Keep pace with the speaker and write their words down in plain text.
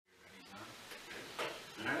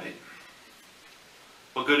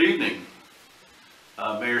Well, good evening.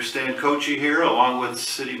 Mayor Stan Cochi here, along with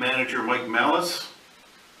City Manager Mike Malice.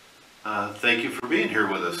 Thank you for being here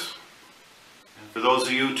with us. And for those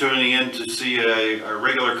of you tuning in to see our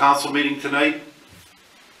regular council meeting tonight,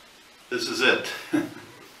 this is it.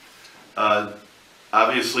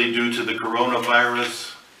 Obviously, due to the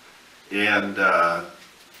coronavirus and the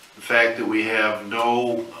fact that we have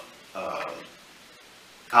no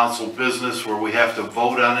council business where we have to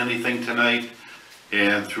vote on anything tonight,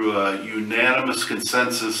 and through a unanimous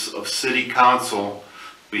consensus of City Council,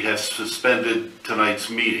 we have suspended tonight's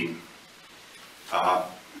meeting.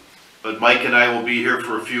 But Mike and I will be here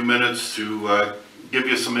for a few minutes to give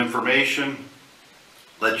you some information,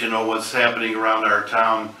 let you know what's happening around our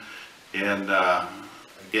town, and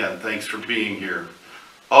again, thanks for being here.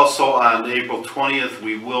 Also, on April 20th,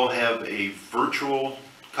 we will have a virtual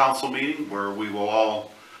council meeting where we will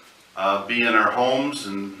all be in our homes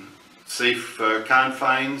and safe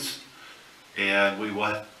confines, and we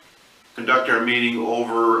will conduct our meeting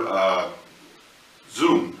over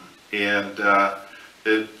Zoom, and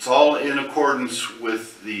it's all in accordance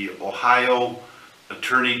with the Ohio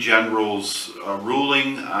Attorney General's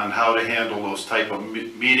ruling on how to handle those type of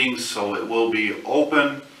meetings. So it will be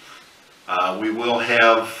open. We will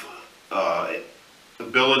have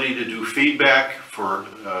ability to do feedback for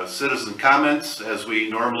citizen comments as we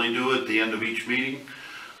normally do at the end of each meeting.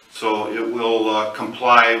 So it will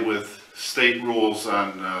comply with state rules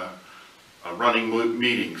on running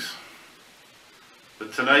meetings.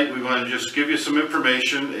 But tonight we want to just give you some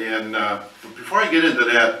information, and before I get into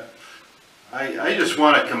that, I just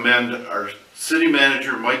want to commend our City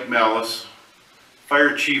Manager Mike Malice,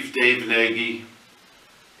 Fire Chief Dave Nagy,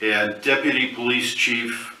 and Deputy Police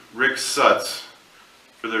Chief Rick Sutz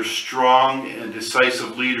for their strong and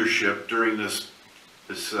decisive leadership during this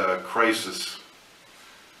crisis.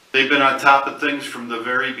 They've been on top of things from the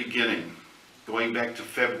very beginning, going back to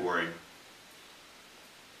February.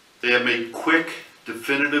 They have made quick,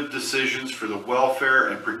 definitive decisions for the welfare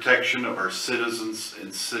and protection of our citizens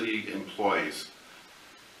and city employees.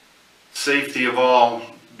 Safety of all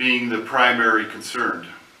being the primary concern.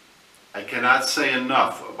 I cannot say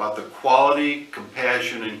enough about the quality,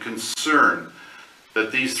 compassion, and concern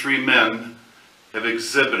that these three men have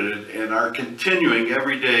exhibited and are continuing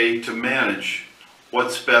every day to manage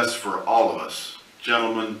what's best for all of us.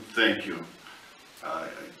 Gentlemen, thank you. I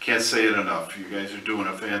can't say it enough. You guys are doing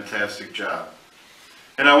a fantastic job.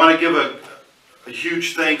 And I want to give a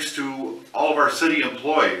huge thanks to all of our city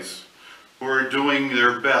employees who are doing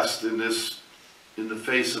their best in the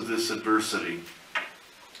face of this adversity.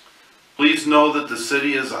 Please know that the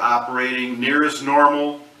city is operating near as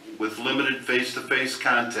normal with limited face-to-face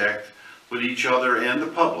contact with each other and the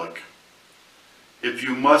public. If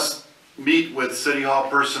you must meet with City Hall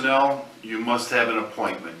personnel, you must have an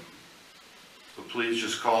appointment. So please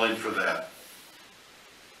just call in for that.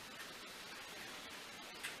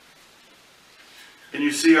 And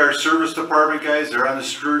you see our service department guys, they're on the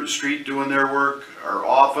street doing their work. Our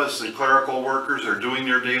office and clerical workers are doing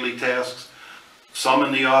their daily tasks. Some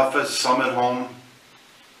in the office, some at home.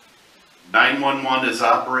 911 is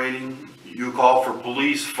operating. You call for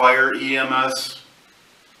police, fire, EMS,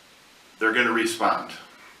 they're going to respond.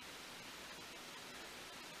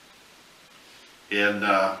 And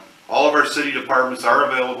all of our city departments are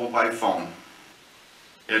available by phone.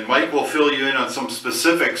 And Mike will fill you in on some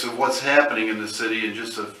specifics of what's happening in the city in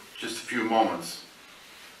just a few moments.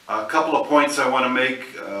 A couple of points I want to make.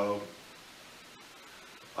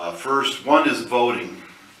 First, one is voting.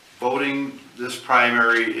 Voting this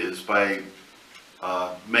primary is by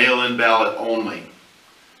mail-in ballot only.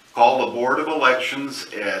 Call the Board of Elections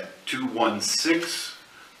at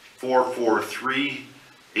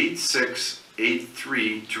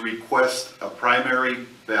 216-443-8683 to request a primary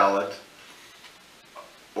ballot,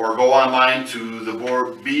 or go online to the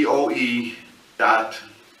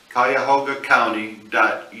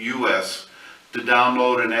boe.cuyahogacounty.us to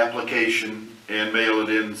download an application and mail it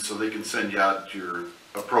in so they can send you out your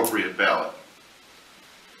appropriate ballot.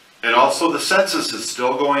 And also the census is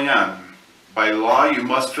still going on. By law, you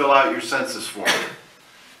must fill out your census form.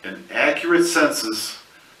 An accurate census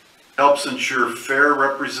helps ensure fair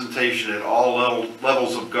representation at all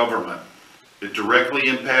levels of government. It directly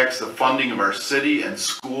impacts the funding of our city and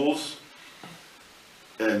schools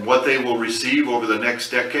and what they will receive over the next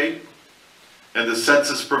decade. And the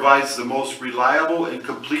census provides the most reliable and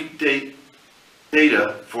complete data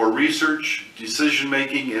for research,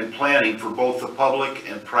 decision-making, and planning for both the public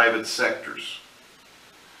and private sectors.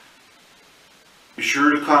 Be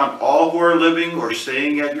sure to count all who are living or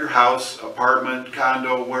staying at your house, apartment,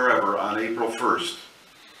 condo, wherever on April 1st.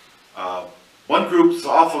 One group that's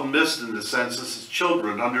often missed in the census is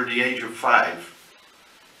children under the age of 5.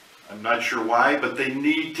 I'm not sure why, but they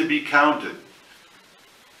need to be counted.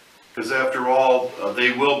 Because after all,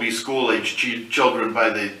 they will be school-age children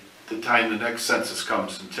by the time the next census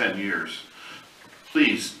comes in 10 years.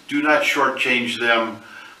 Please, do not shortchange them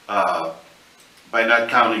by not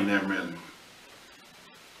counting them in.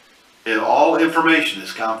 And all information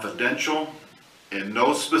is confidential, and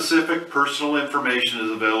no specific personal information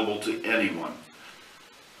is available to anyone.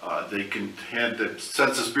 The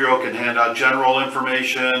Census Bureau can hand out general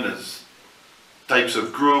information as types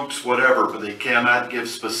of groups, whatever, but they cannot give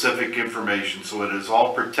specific information. So it is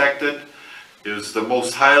all protected. It is the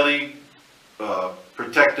most highly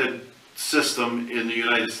protected system in the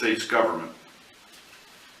United States government.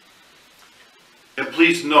 And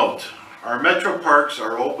please note, our metro parks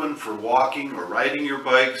are open for walking or riding your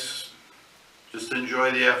bikes. Just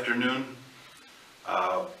enjoy the afternoon.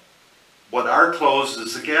 What are closed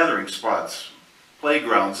is the gathering spots,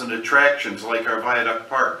 playgrounds and attractions like our Viaduct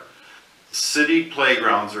Park. City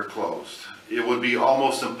playgrounds are closed. It would be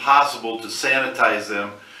almost impossible to sanitize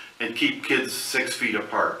them and keep kids 6 feet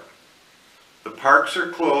apart. The parks are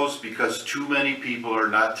closed because too many people are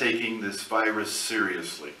not taking this virus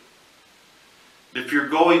seriously. If you're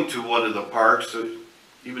going to one of the parks,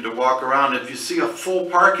 even to walk around, if you see a full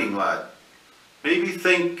parking lot, maybe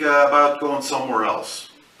think about going somewhere else.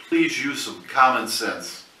 Please use some common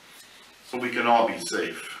sense so we can all be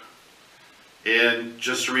safe. And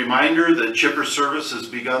just a reminder that chipper service has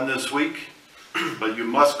begun this week, but you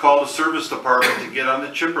must call the service department to get on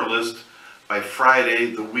the chipper list by Friday,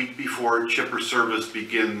 the week before chipper service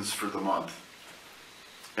begins for the month.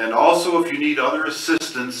 And also, if you need other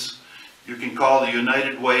assistance, you can call the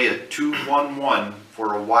United Way at 211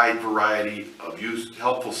 for a wide variety of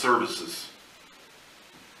helpful services.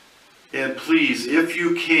 And please, if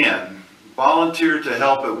you can, volunteer to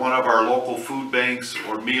help at one of our local food banks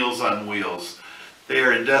or Meals on Wheels. They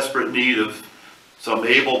are in desperate need of some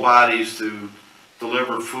able bodies to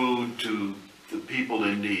deliver food to the people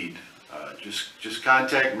in need. Just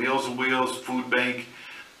contact Meals on Wheels, Food Bank.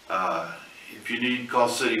 If you need, call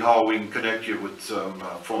City Hall. We can connect you with some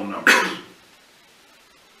phone numbers.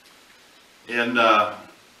 And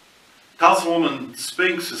Councilwoman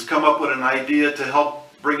Spinks has come up with an idea to help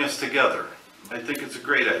bring us together. I think it's a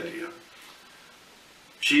great idea.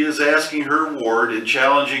 She is asking her ward and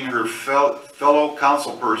challenging her fellow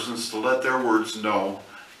councilpersons to let their wards know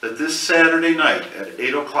that this Saturday night at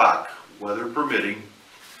 8 o'clock, weather permitting,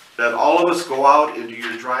 that all of us go out into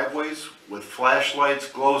your driveways with flashlights,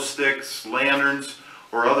 glow sticks, lanterns,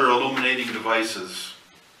 or other illuminating devices.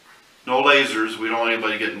 No lasers, we don't want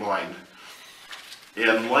anybody getting blind.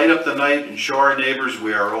 And light up the night and show our neighbors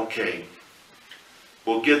we are okay.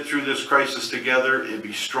 We'll get through this crisis together and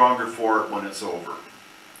be stronger for it when it's over.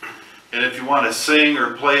 And if you want to sing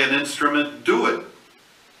or play an instrument, do it.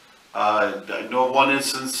 I know one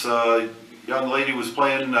instance, a young lady was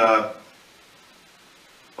playing a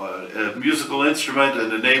musical instrument,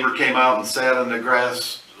 and the neighbor came out and sat on the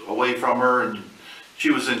grass away from her, and she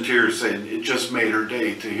was in tears, saying it just made her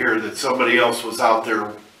day to hear that somebody else was out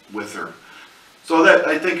there with her. So that,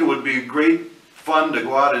 I think it would be great fun to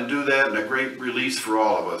go out and do that, and a great release for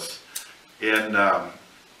all of us. And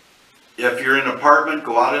if you're in an apartment,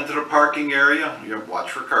 go out into the parking area. Watch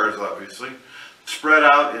for cars, obviously. Spread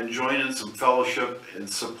out and join in some fellowship and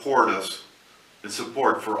support us, and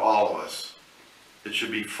support for all of us. It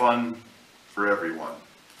should be fun for everyone.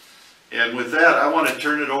 And with that, I want to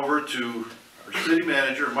turn it over to our city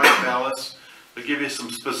manager, Mike Malice, to give you some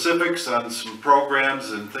specifics on some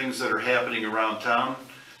programs and things that are happening around town.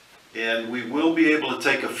 And we will be able to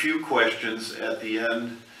take a few questions at the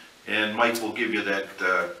end, and Mike will give you that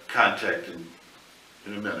contact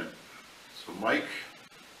in a minute. So Mike.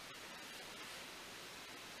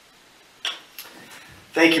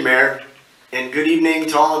 Thank you, Mayor, and good evening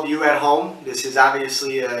to all of you at home. This is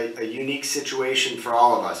obviously a unique situation for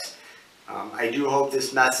all of us. I do hope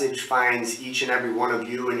this message finds each and every one of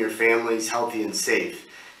you and your families healthy and safe.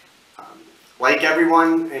 Like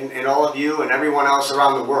everyone and all of you and everyone else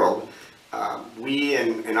around the world, we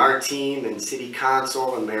and our team and City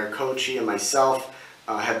Council and Mayor Kochi and myself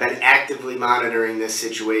have been actively monitoring this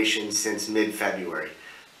situation since mid-February.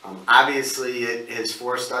 Obviously, it has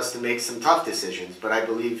forced us to make some tough decisions, but I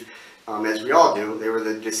believe, as we all do, they were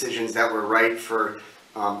the decisions that were right for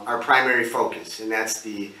our primary focus, and that's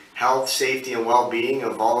the health, safety, and well-being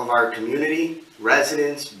of all of our community,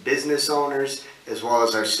 residents, business owners, as well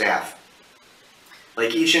as our staff.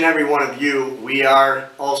 Like each and every one of you, we are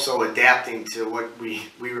also adapting to what we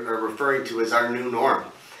are referring to as our new norm.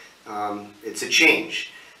 It's a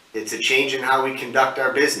change. It's a change in how we conduct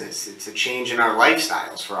our business. It's a change in our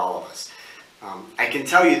lifestyles for all of us. I can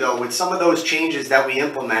tell you though, with some of those changes that we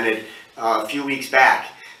implemented a few weeks back,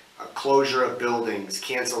 closure of buildings,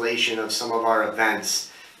 cancellation of some of our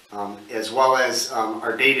events, as well as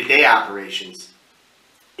our day-to-day operations,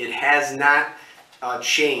 it has not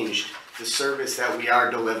changed the service that we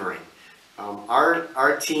are delivering.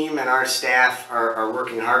 Our team and our staff are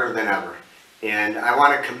working harder than ever. And I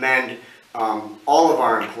want to commend all of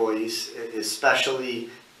our employees, especially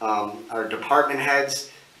our department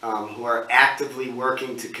heads, who are actively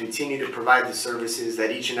working to continue to provide the services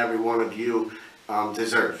that each and every one of you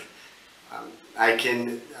deserve. I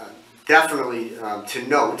can definitely, to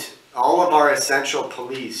note, all of our essential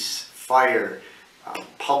police, fire,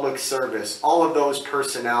 public service, all of those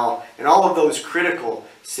personnel, and all of those critical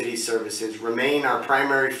city services remain our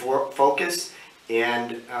primary focus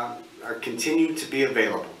and are continued to be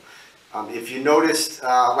available. If you noticed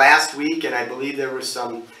last week, and I believe there were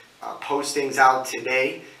some postings out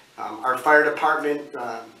today, our fire department,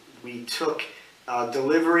 we took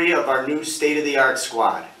delivery of our new state-of-the-art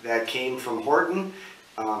squad that came from Horton.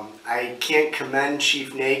 I can't commend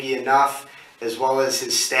Chief Nagy enough, as well as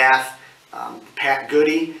his staff, Pat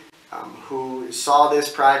Goody, who saw this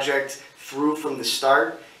project through from the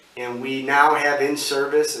start, and we now have in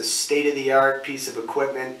service a state-of-the-art piece of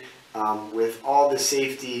equipment with all the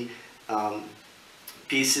safety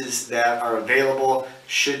pieces that are available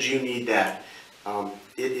should you need that.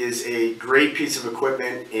 It is a great piece of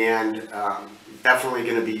equipment and definitely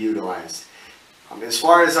going to be utilized. As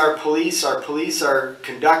far as our police are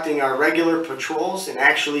conducting our regular patrols and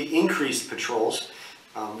actually increased patrols.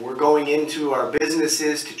 We're going into our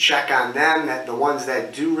businesses to check on them, the ones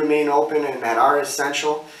that do remain open and that are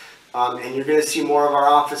essential. And you're going to see more of our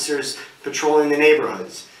officers patrolling the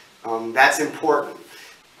neighborhoods. That's important.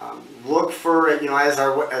 Look for,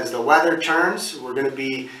 as the weather turns, we're going to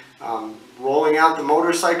be rolling out the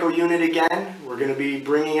motorcycle unit again. We're going to be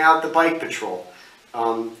bringing out the bike patrol.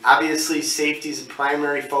 Obviously, safety is a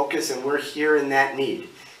primary focus, and we're here in that need.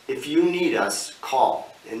 If you need us,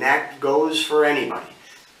 call, and that goes for anybody.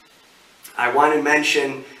 I want to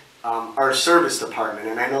mention our service department,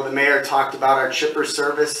 and I know the mayor talked about our chipper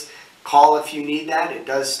service. Call if you need that. It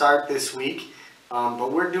does start this week,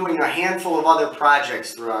 but we're doing a handful of other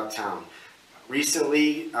projects throughout town.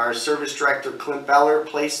 Recently, our service director, Clint Beller,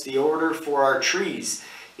 placed the order for our trees.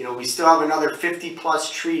 We still have another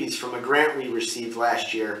 50+ trees from a grant we received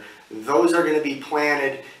last year. Those are going to be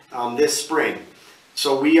planted this spring.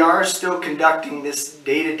 So we are still conducting this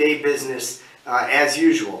day-to-day business as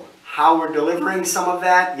usual. How we're delivering some of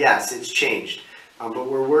that, yes, it's changed. But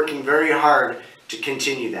we're working very hard to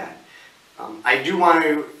continue that. I do want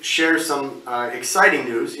to share some exciting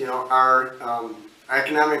news. Our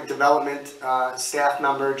economic development staff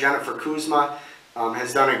member, Jennifer Kuzma,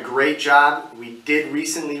 has done a great job. We did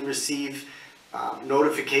recently receive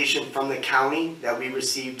notification from the county that we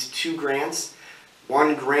received 2 grants.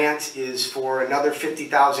 One grant is for another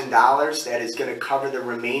 $50,000 that is going to cover the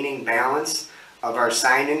remaining balance of our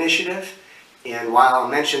sign initiative. And while I'll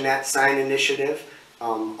mention that sign initiative, a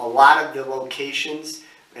lot of the locations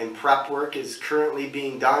and prep work is currently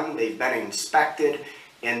being done. They've been inspected,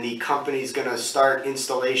 and the company's going to start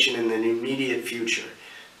installation in the immediate future.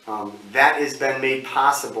 That has been made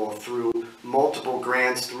possible through multiple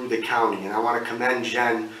grants through the county, and I want to commend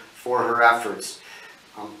Jen for her efforts.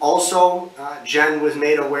 Also, Jen was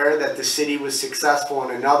made aware that the city was successful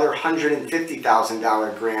in another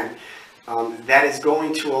 $150,000 grant that is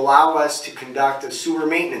going to allow us to conduct a sewer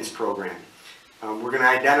maintenance program. We're going to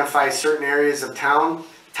identify certain areas of town,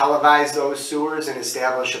 televise those sewers, and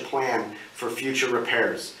establish a plan for future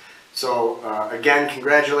repairs. So again,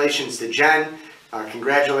 congratulations to Jen.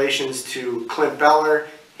 Congratulations to Clint Beller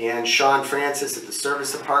and Sean Francis at the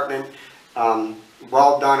service department.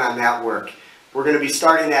 Well done on that work. We're going to be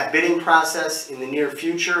starting that bidding process in the near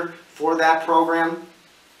future for that program.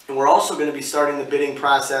 And we're also going to be starting the bidding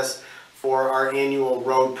process for our annual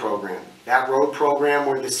road program. That road program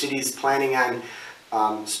where the city is planning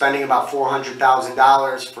on spending about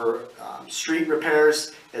 $400,000 for street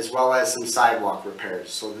repairs as well as some sidewalk repairs.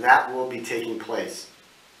 So that will be taking place.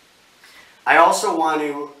 I also want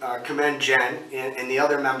to commend Jen and the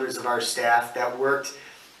other members of our staff that worked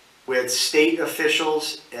with state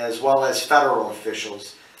officials as well as federal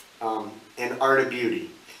officials in Art of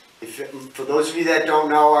Beauty. For those of you that don't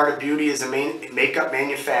know, Art of Beauty is a makeup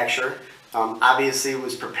manufacturer. Obviously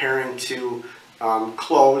was preparing to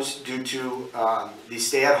close due to the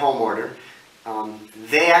stay-at-home order.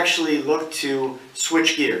 They actually looked to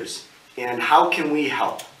switch gears. And how can we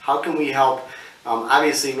help? How can we help,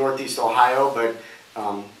 obviously Northeast Ohio, but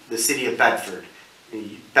the city of Bedford,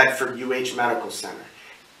 the Bedford UH Medical Center.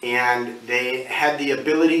 And they had the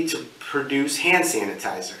ability to produce hand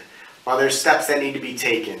sanitizer. Well, there's steps that need to be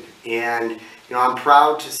taken. And I'm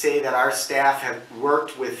proud to say that our staff have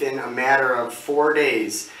worked within a matter of 4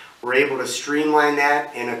 days. We're able to streamline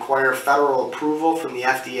that and acquire federal approval from the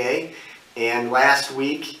FDA. And last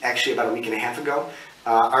week, actually about a week and a half ago,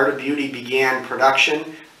 Art of Beauty began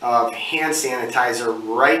production of hand sanitizer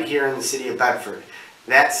right here in the city of Bedford.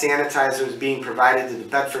 That sanitizer is being provided to the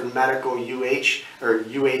Bedford Medical UH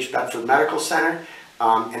Bedford Medical Center,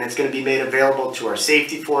 and it's going to be made available to our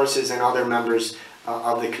safety forces and other members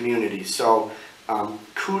of the community. So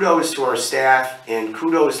kudos to our staff and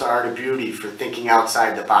kudos to Art of Beauty for thinking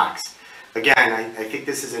outside the box. Again, I think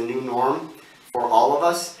this is a new norm for all of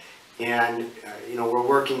us, and we're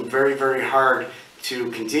working very, very hard to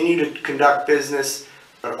continue to conduct business,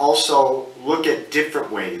 but also look at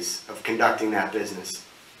different ways of conducting that business.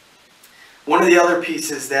 One of the other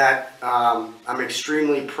pieces that I'm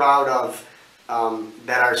extremely proud of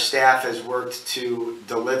that our staff has worked to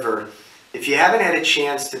deliver, if you haven't had a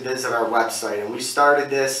chance to visit our website, and we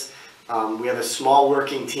started this, we have a small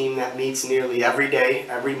working team that meets nearly every day,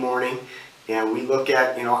 every morning, and we look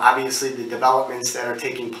at, obviously the developments that are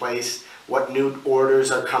taking place, what new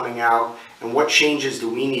orders are coming out, and what changes do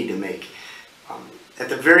we need to make. At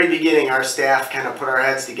the very beginning, our staff kind of put our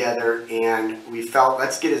heads together and we felt,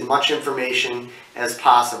 let's get as much information as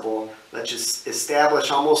possible. Let's just establish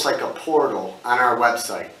almost like a portal on our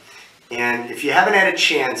website. And if you haven't had a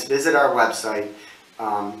chance, visit our website.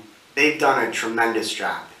 They've done a tremendous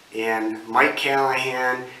job. And Mike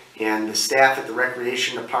Callahan and the staff at the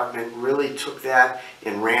Recreation Department really took that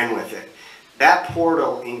and ran with it. That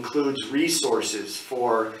portal includes resources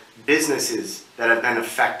for businesses that have been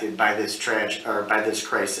affected by this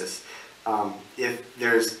crisis. If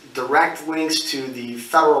there's direct links to the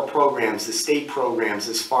federal programs, the state programs,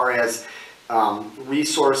 as far as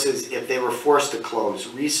resources if they were forced to close,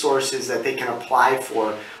 resources that they can apply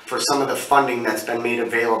for some of the funding that's been made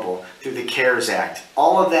available through the CARES Act.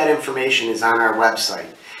 All of that information is on our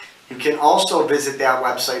website. You can also visit that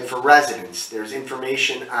website for residents. There's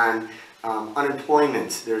information on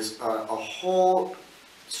unemployment. There's a whole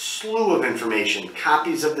slew of information,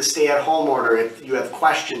 copies of the stay-at-home order if you have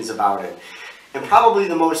questions about it. And probably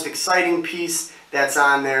the most exciting piece that's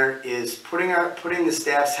on there is putting the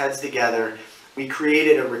staff's heads together. We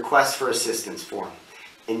created a request for assistance form.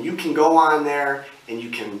 And you can go on there and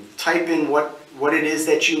you can type in what it is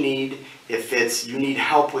that you need. If it's you need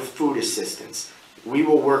help with food assistance, we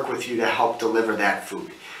will work with you to help deliver that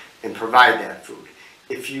food and provide that food.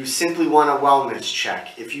 If you simply want a wellness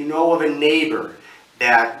check, if you know of a neighbor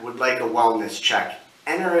that would like a wellness check,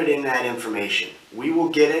 enter it in that information. We will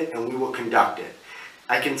get it and we will conduct it.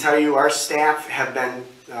 I can tell you our staff have been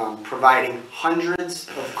providing hundreds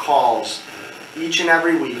of calls each and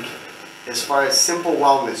every week as far as simple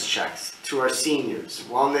wellness checks to our seniors,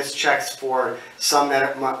 wellness checks for some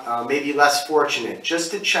that are maybe less fortunate,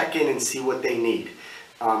 just to check in and see what they need.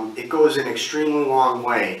 It goes an extremely long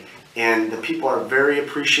way, and the people are very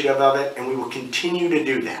appreciative of it, and we will continue to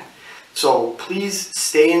do that. So please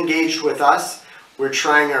stay engaged with us. We're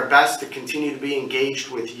trying our best to continue to be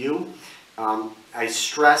engaged with you. I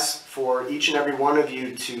stress for each and every one of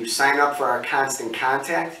you to sign up for our constant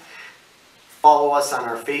contact. Follow us on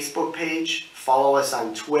our Facebook page, follow us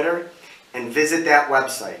on Twitter, and visit that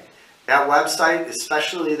website. That website,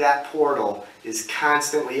 especially that portal, is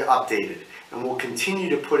constantly updated, and we'll continue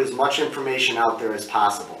to put as much information out there as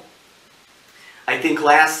possible. I think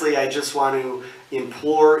lastly, I just want to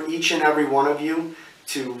implore each and every one of you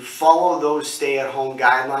to follow those stay-at-home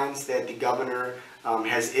guidelines that the governor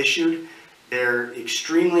has issued. They're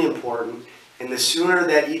extremely important, and the sooner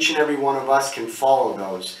that each and every one of us can follow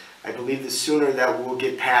those, I believe the sooner that we'll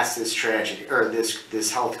get past this tragedy, or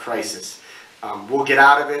this health crisis. We'll get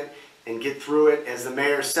out of it and get through it, as the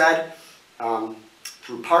mayor said,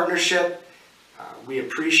 through partnership. We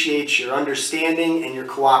appreciate your understanding and your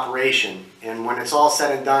cooperation, and when it's all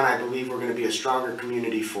said and done, I believe we're going to be a stronger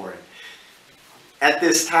community for it. At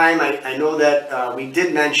this time, I know that we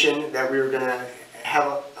did mention that we were going to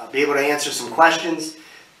be able to answer some questions.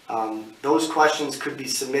 Those questions could be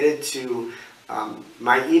submitted to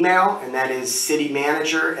my email, and that is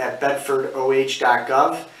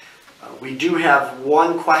citymanager@bedfordoh.gov. We do have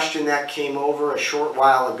one question that came over a short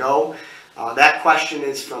while ago. That question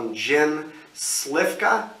is from Jim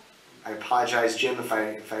Slifka. I apologize, Jim, if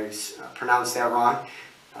I pronounced that wrong.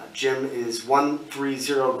 Jim is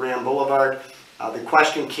 130 Grand Boulevard. The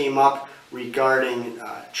question came up regarding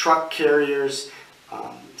truck carriers,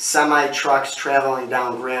 semi-trucks traveling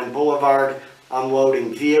down Grand Boulevard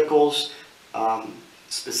unloading vehicles,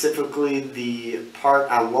 specifically the part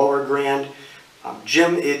on Lower Grand.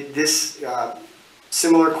 Jim, this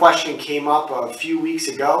similar question came up a few weeks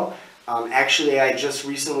ago. Actually, I just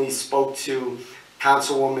recently spoke to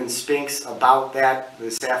Councilwoman Spinks about that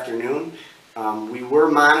this afternoon. We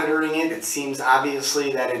were monitoring it. It seems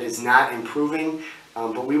obviously that it is not improving,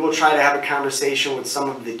 but we will try to have a conversation with some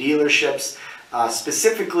of the dealerships,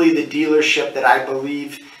 specifically the dealership that I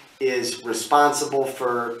believe is responsible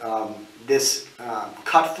for this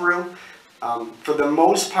cut through. For the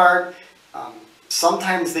most part,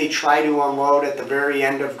 sometimes they try to unload at the very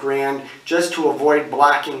end of Grand just to avoid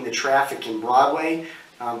blocking the traffic in Broadway.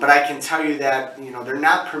 But I can tell you that they're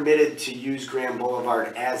not permitted to use Grand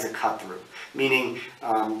Boulevard as a cut through, meaning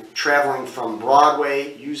traveling from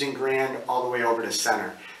Broadway, using Grand all the way over to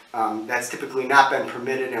Center. That's typically not been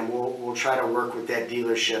permitted, and we'll try to work with that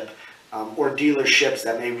dealership or dealerships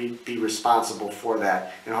that may be responsible for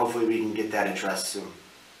that, and hopefully we can get that addressed soon.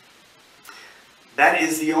 That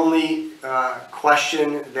is the only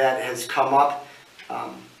question that has come up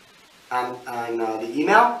on the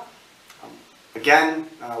email. Again,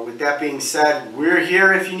 with that being said, we're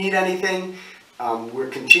here if you need anything. We're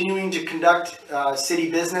continuing to conduct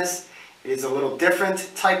city business. It is a little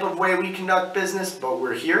different type of way we conduct business, but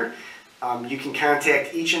we're here. You can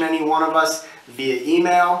contact each and any one of us via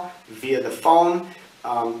email, via the phone,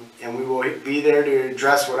 and we will be there to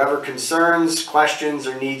address whatever concerns, questions,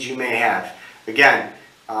 or needs you may have. Again,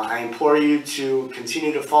 I implore you to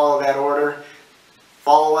continue to follow that order.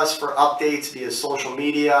 Follow us for updates via social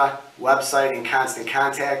media, website, and constant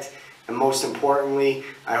contact. And most importantly,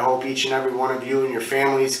 I hope each and every one of you and your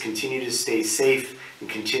families continue to stay safe and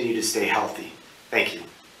continue to stay healthy. Thank you.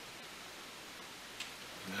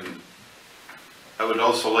 And I would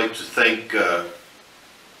also like to thank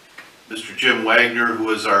Mr. Jim Wagner, who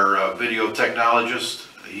is our video technologist.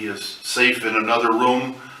 He is safe in another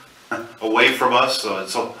room away from us, so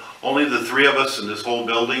it's only the three of us in this whole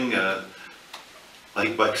building.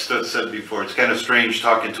 Like Buck said before, it's kind of strange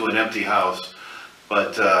talking to an empty house,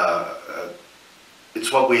 but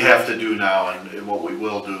it's what we have to do now and what we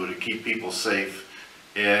will do to keep people safe.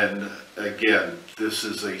 And again, this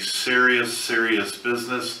is a serious, serious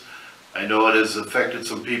business. I know it has affected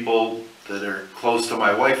some people that are close to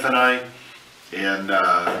my wife and I, and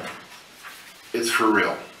it's for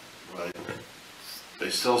real. Right? I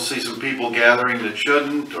still see some people gathering that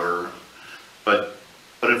shouldn't, but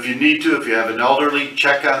if you need to, if you have an elderly,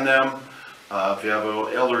 check on them. If you have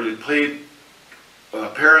an elderly parent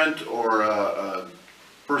or a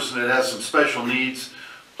person that has some special needs,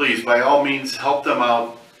 please, by all means, help them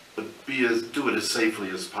out, but do it as safely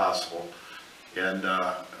as possible. And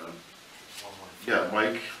yeah,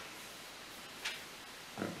 Mike.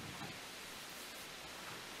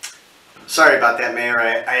 Sorry about that, Mayor.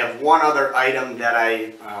 I have one other item that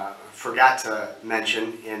I forgot to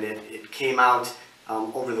mention, and it came out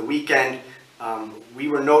over the weekend. We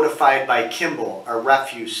were notified by Kimball, our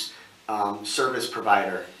refuse service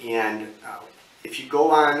provider, and if you go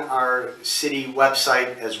on our city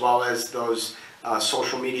website as well as those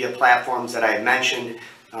social media platforms that I mentioned,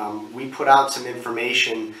 we put out some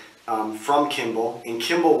information from Kimball, and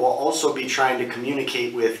Kimball will also be trying to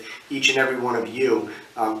communicate with each and every one of you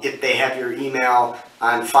if they have your email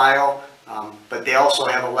on file, but they also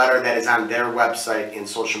have a letter that is on their website and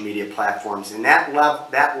social media platforms, and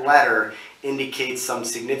that letter indicates some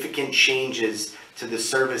significant changes to the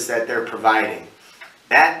service that they're providing.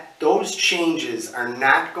 Those changes are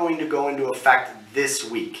not going to go into effect this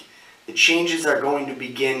week. The changes are going to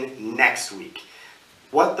begin next week.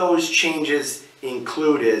 What those changes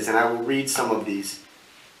include is, and I will read some of these,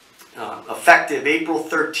 effective April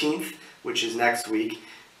 13th, which is next week,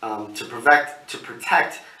 to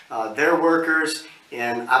protect their workers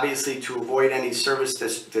and obviously to avoid any service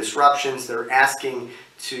disruptions, they're asking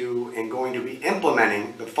to and going to be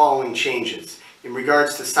implementing the following changes. In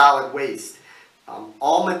regards to solid waste,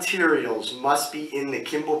 all materials must be in the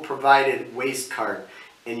Kimball provided waste cart,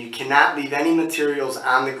 and you cannot leave any materials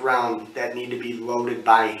on the ground that need to be loaded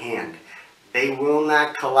by hand. They will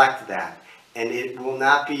not collect that, and it will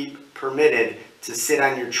not be permitted to sit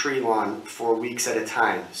on your tree lawn for weeks at a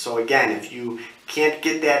time. So again, if you can't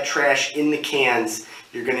get that trash in the cans,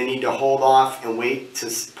 you're going to need to hold off and wait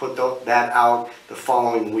to put that out the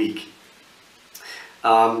following week.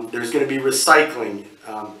 There's going to be recycling.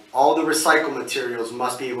 All the recycled materials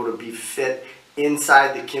must be able to be fit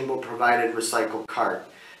inside the Kimball provided recycle cart.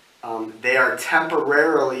 They are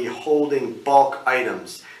temporarily holding bulk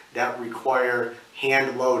items that require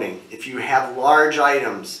hand loading. If you have large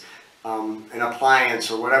items, an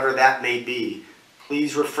appliance or whatever that may be,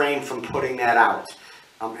 please refrain from putting that out.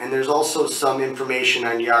 And there's also some information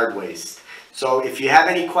on yard waste. So if you have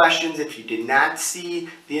any questions, if you did not see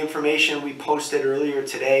the information we posted earlier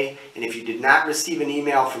today, and if you did not receive an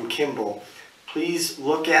email from Kimball, please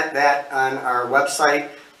look at that on our website.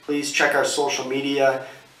 Please check our social media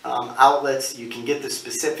outlets. You can get the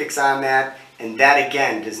specifics on that. And that,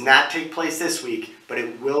 again, does not take place this week, but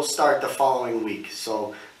it will start the following week.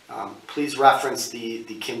 So please reference the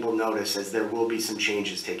Kimball notice, as there will be some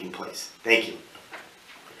changes taking place. Thank you.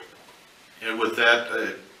 And with that,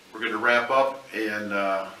 we're going to wrap up,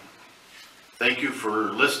 and thank you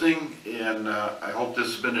for listening, and I hope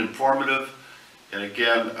this has been informative. And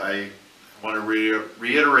again, I want to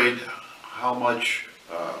reiterate how much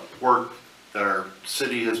work that our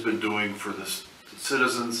city has been doing for the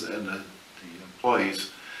citizens and the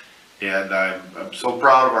employees. And I'm so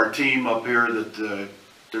proud of our team up here that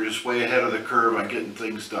they're just way ahead of the curve on getting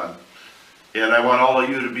things done. And I want all of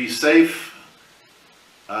you to be safe.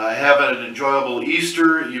 Have an enjoyable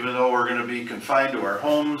Easter, even though we're going to be confined to our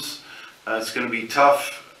homes. It's going to be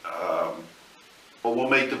tough, but we'll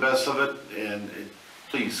make the best of it. And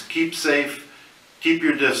please keep safe, keep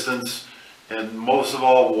your distance, and most of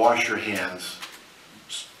all, wash your hands.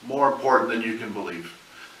 It's more important than you can believe.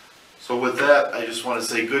 So with that, I just want to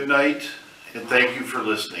say good night and thank you for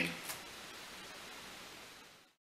listening.